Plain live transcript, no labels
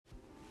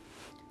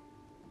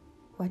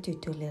What you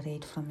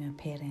tolerate from your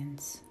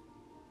parents,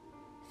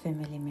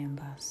 family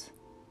members,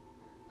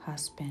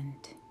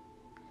 husband,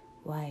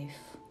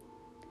 wife,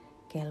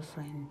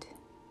 girlfriend,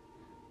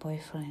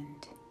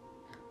 boyfriend,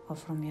 or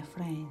from your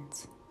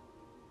friends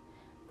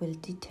will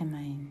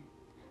determine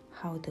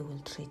how they will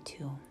treat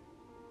you.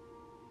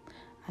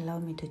 Allow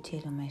me to tell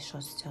you my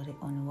short story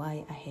on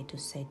why I had to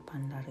set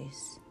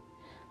boundaries,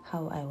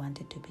 how I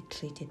wanted to be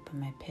treated by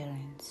my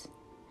parents,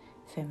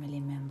 family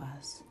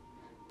members,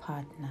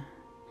 partner,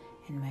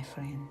 and my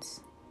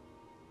friends.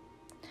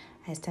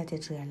 I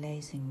started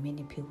realizing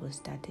many people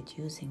started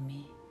using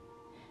me,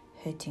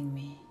 hurting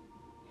me,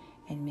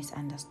 and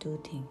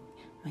misunderstanding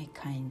my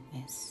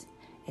kindness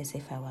as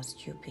if I was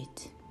stupid.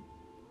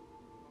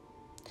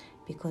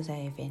 Because I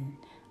have an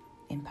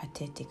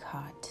empathetic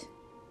heart,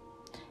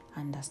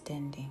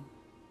 understanding,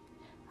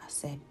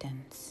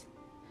 acceptance,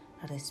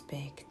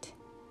 respect,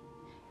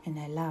 and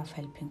I love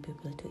helping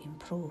people to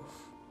improve,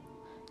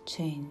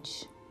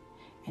 change,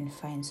 and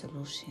find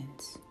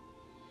solutions.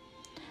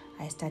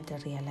 I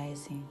started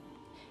realizing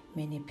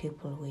many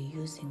people were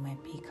using my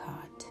big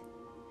heart,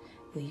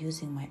 were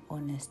using my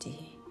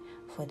honesty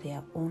for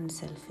their own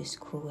selfish,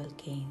 cruel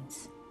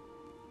gains.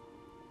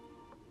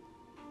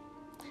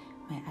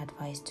 My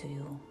advice to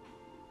you,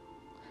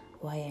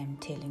 why I'm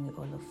telling you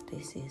all of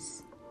this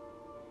is,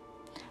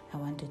 I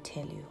want to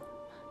tell you,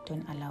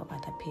 don't allow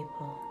other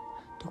people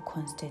to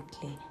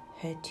constantly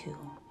hurt you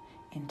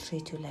and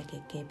treat you like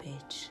a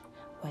garbage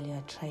while you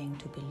are trying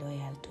to be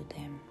loyal to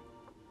them.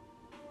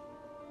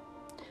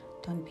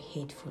 Don't be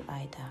hateful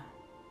either.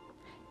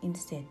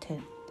 Instead,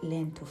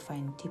 learn to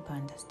find deeper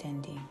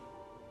understanding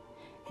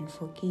and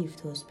forgive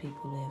those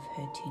people who have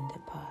hurt you in the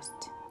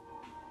past,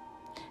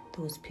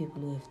 those people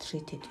who have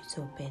treated you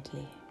so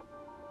badly,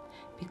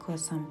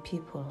 because some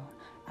people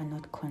are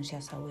not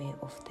conscious aware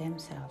of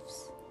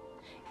themselves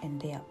and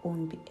their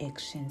own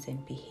actions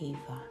and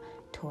behavior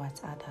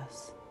towards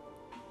others.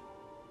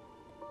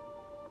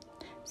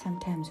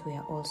 Sometimes we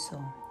are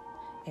also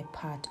a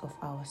part of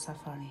our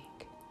suffering.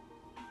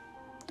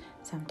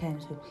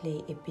 Sometimes we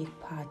play a big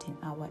part in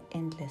our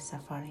endless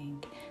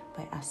suffering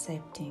by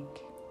accepting,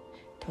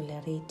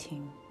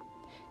 tolerating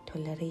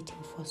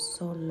for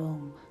so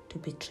long to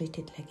be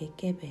treated like a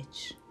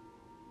garbage,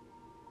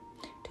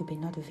 to be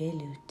not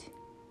valued.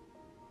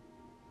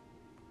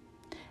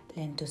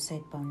 Learn to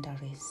set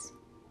boundaries.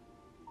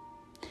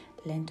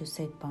 Learn to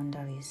set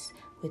boundaries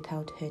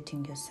without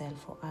hurting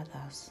yourself or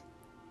others.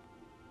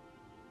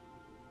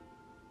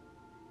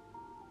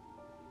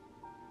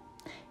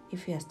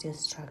 If you are still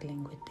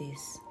struggling with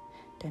this,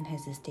 don't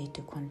hesitate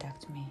to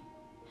contact me.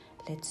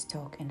 Let's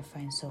talk and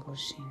find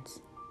solutions.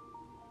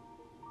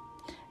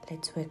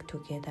 Let's work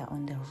together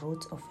on the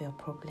roots of your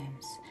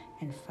problems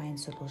and find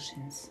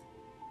solutions.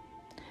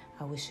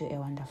 I wish you a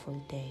wonderful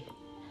day.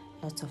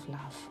 Lots of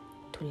love.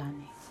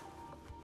 Tulani.